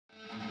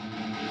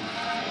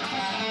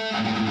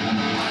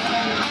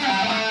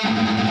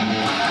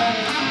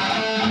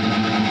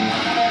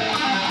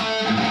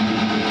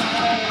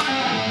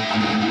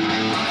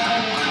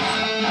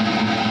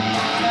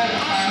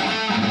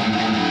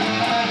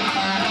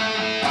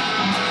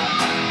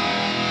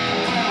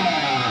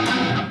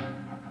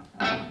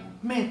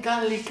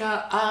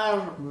Metallica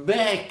are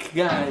back,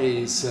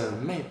 guys!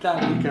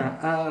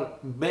 Metallica are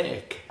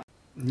back!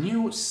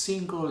 New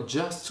single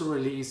just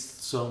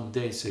released some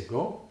days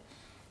ago.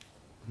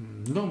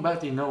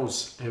 Nobody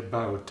knows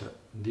about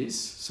this,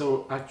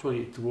 so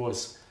actually it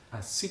was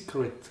a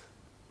secret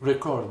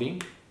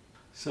recording.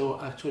 So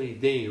actually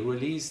they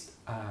released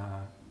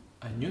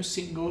a new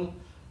single,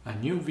 a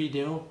new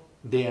video.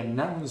 They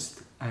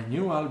announced a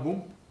new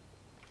album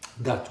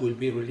that will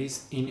be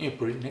released in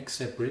April,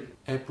 next April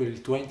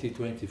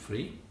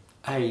 2023.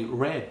 I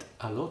read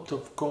a lot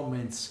of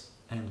comments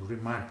and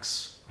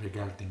remarks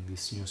regarding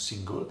this new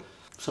single.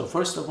 So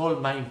first of all,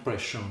 my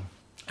impression.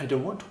 I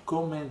don't want to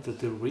comment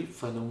the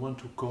riff, I don't want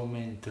to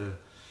comment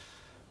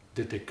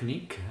the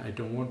technique, I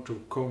don't want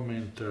to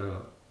comment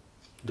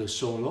the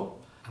solo,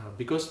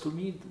 because to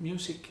me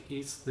music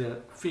is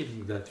the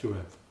feeling that you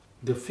have.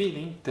 The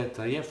feeling that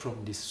I have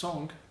from this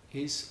song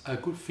is a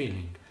good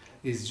feeling.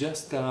 It's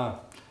just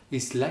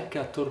it's like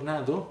a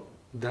tornado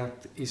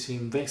that is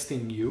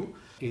investing you.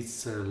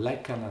 It's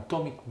like an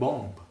atomic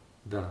bomb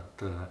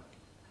that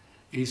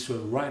is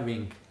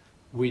arriving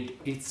with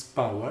its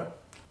power.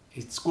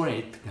 It's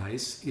great,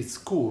 guys. It's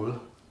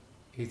cool.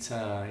 It's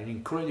an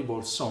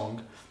incredible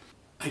song.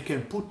 I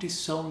can put this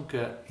song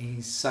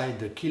inside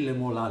the Kill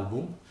 'Em All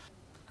album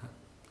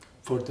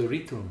for the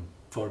rhythm,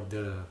 for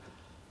the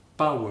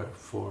power,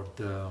 for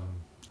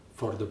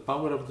the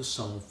power of the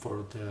song,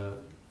 for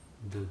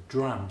the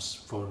drums,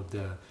 for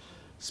the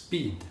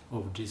speed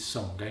of this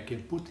song. I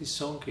can put this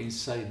song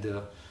inside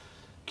the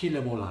Kill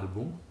 'Em All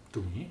album,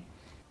 to me.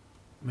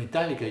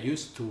 Metallica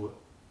used to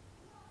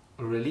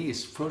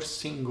release first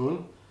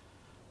single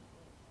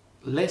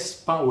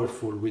less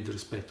powerful with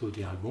respect to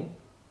the album.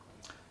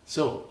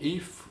 So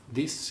if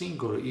this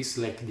single is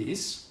like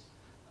this,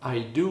 I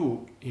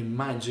do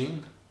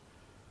imagine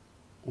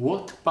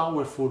what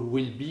powerful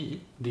will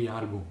be the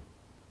album.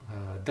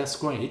 That's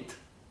great,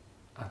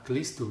 at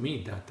least to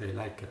me, that I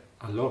like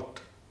a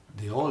lot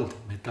the old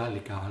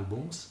Metallica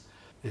albums,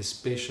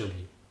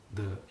 especially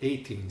the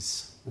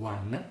 18th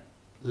one.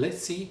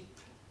 Let's see,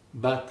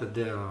 but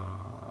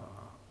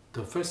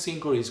the first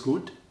single is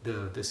good,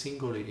 the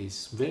single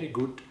is very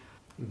good.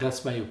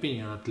 That's my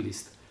opinion, at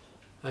least.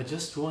 I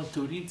just want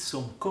to read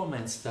some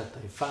comments that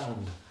I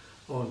found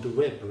on the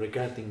web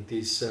regarding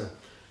this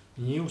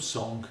new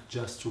song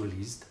just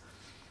released.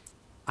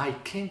 I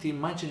can't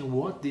imagine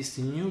what this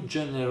new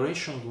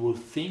generation would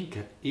think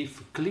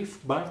if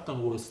Cliff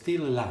Burton was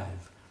still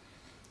alive,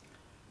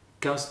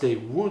 because they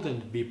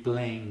wouldn't be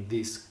playing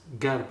this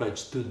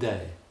garbage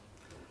today.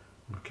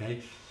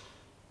 Okay,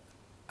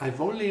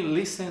 I've only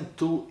listened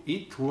to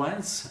it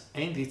once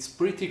and it's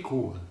pretty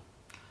cool.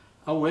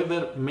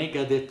 However,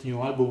 Megadeth's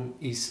new album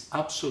is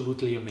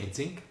absolutely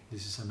amazing.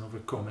 This is another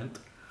comment.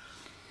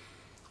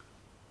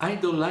 I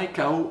don't like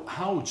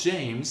how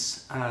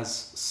James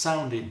has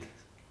sounded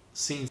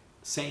since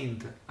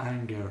Saint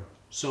Anger.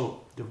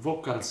 So the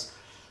vocals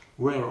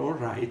were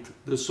alright,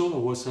 the solo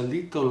was a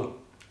little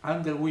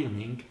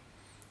underwhelming,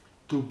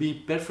 to be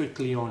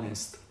perfectly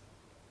honest.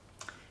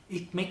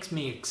 It makes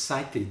me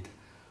excited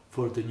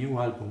for the new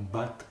album,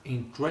 but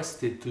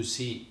interested to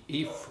see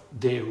if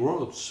they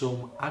wrote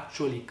some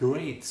actually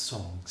great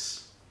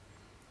songs.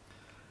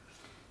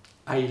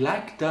 I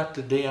like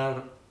that they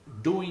are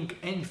doing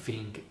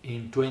anything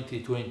in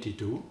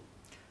 2022.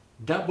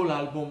 Double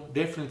album,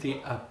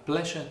 definitely a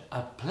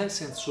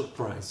pleasant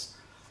surprise.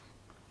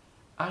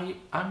 I am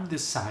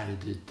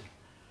undecided.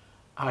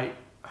 I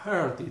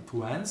heard it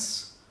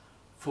once.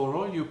 For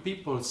all you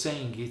people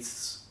saying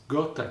it's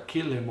got a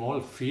Kill 'Em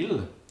All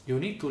feel, you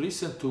need to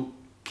listen to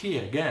Key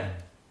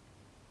again.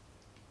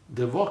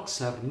 The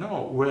vocals are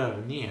nowhere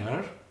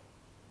near,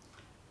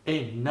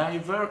 and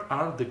neither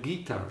are the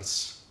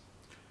guitars.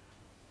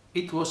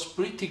 It was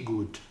pretty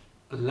good.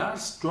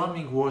 Lars'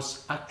 drumming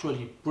was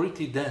actually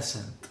pretty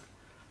decent,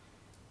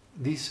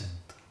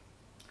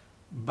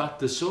 but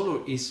the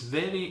solo is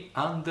very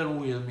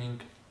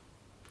underwhelming.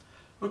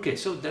 Okay,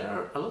 so there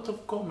are a lot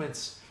of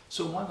comments.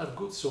 Some are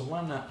good, some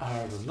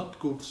are not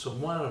good,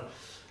 some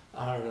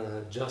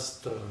are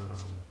just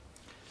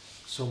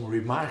some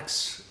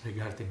remarks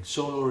regarding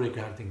solo,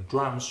 regarding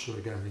drums,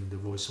 regarding the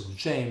voice of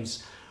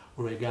James,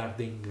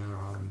 regarding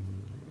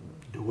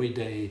the way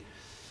they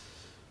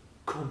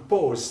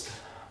composed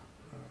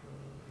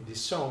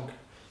this song.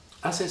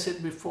 As I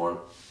said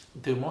before,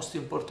 the most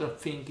important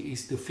thing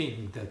is the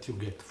feeling that you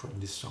get from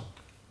this song.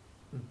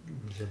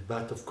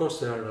 But of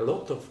course there are a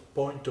lot of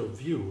point of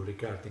view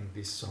regarding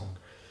this song.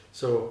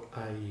 So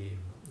I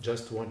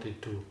just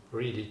wanted to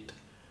read it,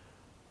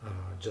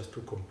 just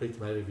to complete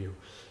my review.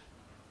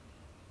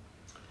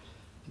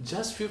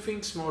 Just few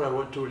things more I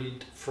want to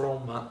read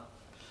from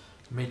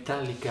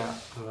Metallica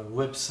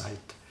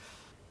website.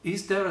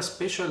 Is there a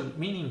special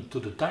meaning to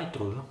the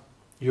title,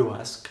 you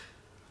ask?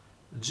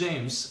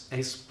 James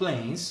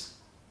explains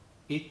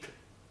it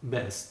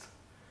best.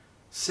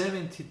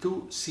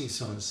 72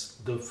 seasons,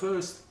 the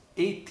first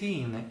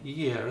 18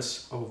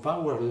 years of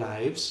our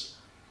lives,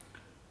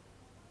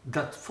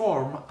 that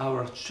form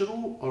our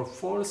true or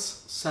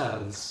false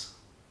selves.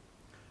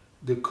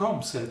 the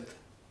concept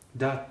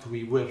that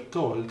we were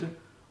told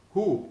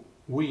who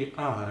we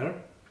are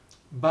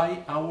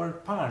by our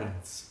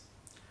parents,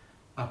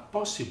 a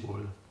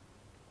possible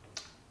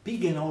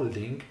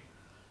pigeonholing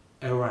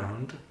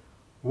around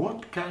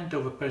what kind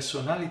of a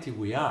personality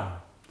we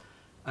are.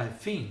 I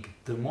think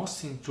the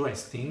most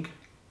interesting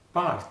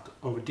part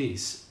of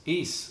this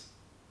is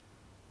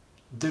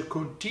the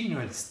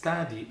continual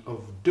study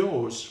of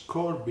those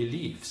core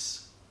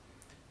beliefs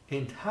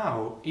and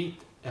how it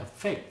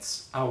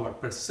affects our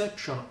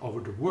perception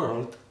of the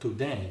world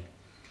today.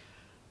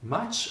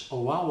 Much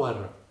of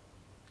our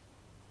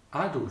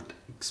adult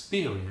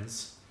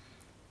experience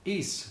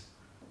is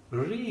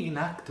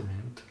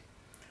reenactment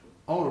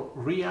or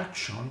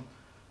reaction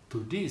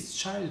to these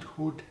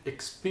childhood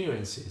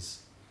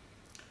experiences,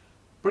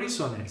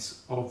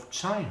 prisoners of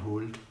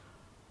childhood,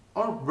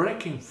 or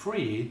breaking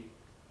free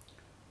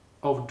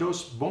of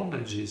those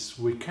bondages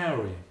we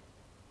carry.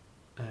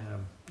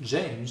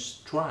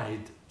 James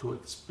tried to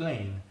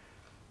explain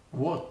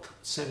what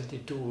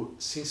 72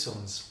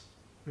 seasons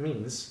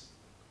means.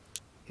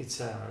 It's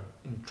an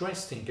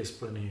interesting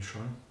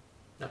explanation.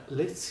 Now,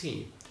 let's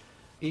see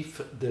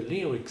if the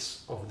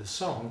lyrics of the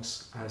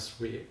songs, as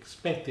we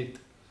expected,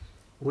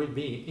 will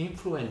be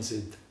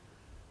influenced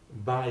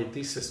by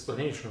this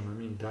explanation, I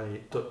mean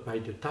by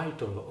the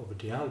title of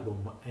the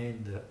album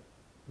and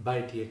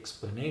by the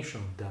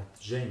explanation that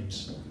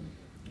James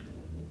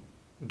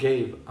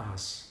gave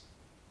us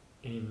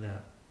in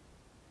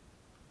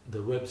the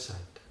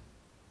website.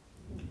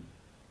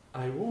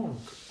 I want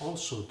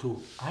also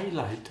to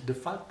highlight the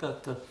fact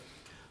that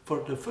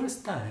for the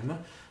first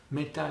time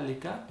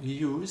Metallica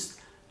used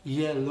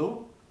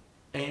yellow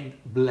and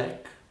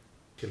black.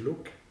 If you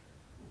look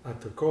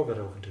at the cover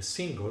of the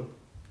single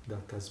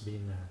that has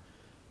been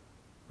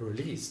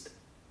released,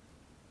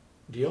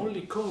 the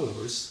only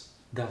colors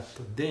that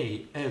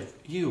they have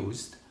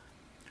used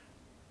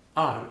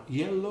are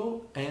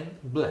yellow and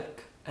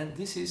black, and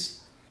this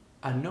is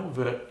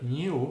another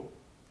new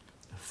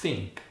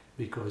thing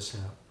because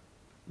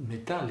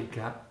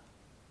Metallica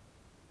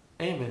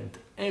haven't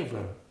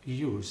ever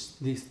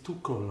used these two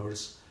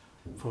colors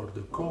for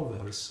the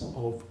covers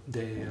of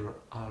their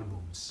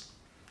albums.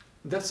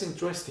 That's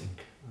interesting.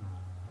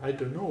 I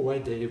don't know why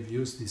they have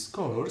used these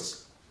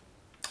colors,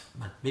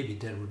 but maybe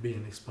there will be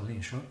an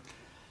explanation.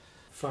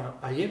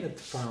 I haven't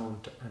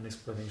found an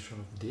explanation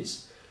of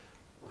this.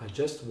 I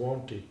just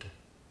wanted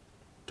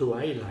to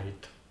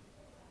highlight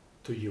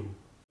to you.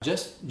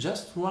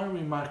 Just one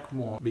remark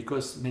more,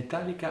 because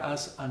Metallica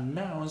has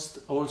announced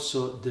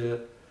also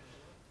the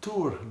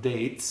tour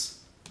dates,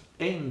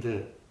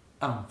 and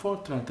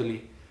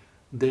unfortunately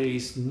there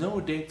is no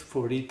date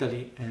for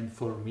Italy and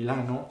for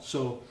Milano,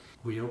 so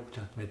we hope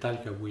that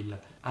Metallica will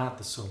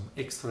add some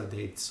extra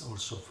dates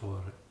also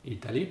for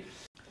Italy.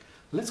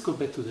 Let's go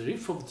back to the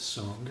riff of the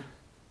song.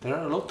 There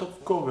are a lot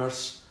of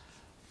covers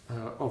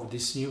of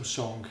this new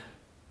song.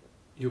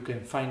 You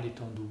can find it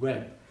on the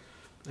web.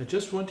 I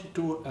just wanted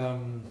to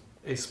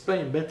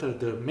explain better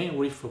the main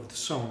riff of the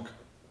song.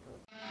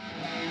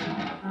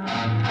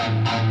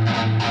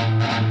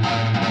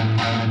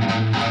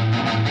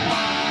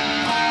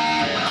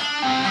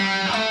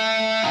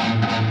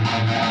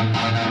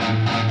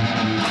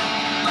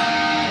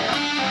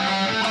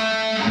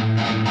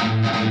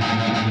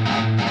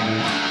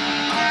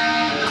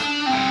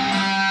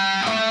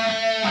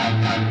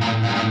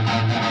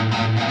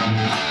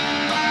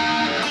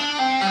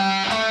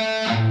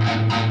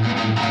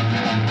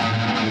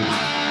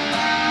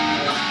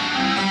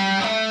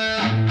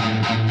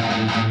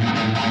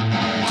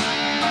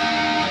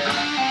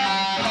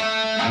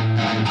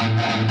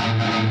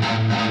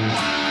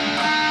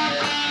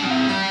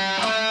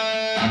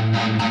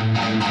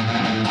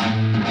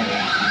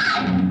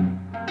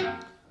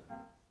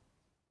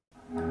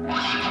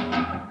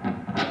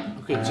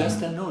 Okay,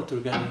 just a note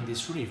regarding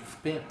this riff.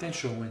 Pay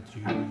attention when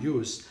you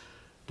use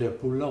the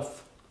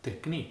pull-off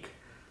technique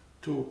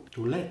to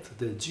let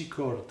the G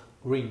chord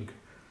ring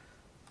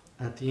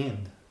at the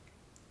end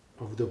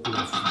of the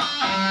pull-off.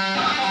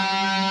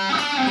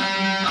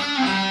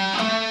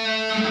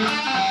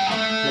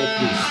 Like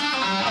this.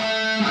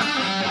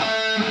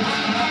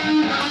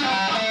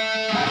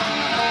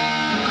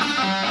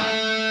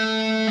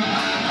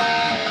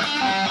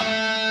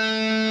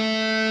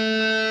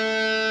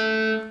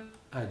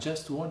 I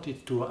just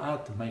wanted to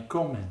add my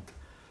comment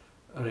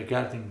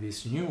regarding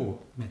this new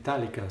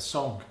Metallica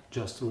song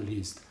just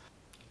released.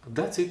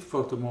 That's it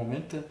for the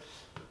moment.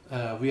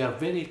 We are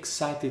very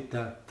excited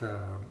that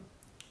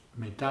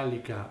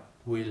Metallica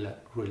will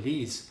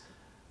release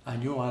a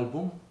new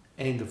album,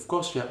 and of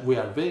course we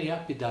are very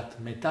happy that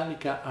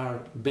Metallica are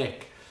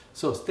back.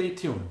 So stay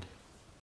tuned.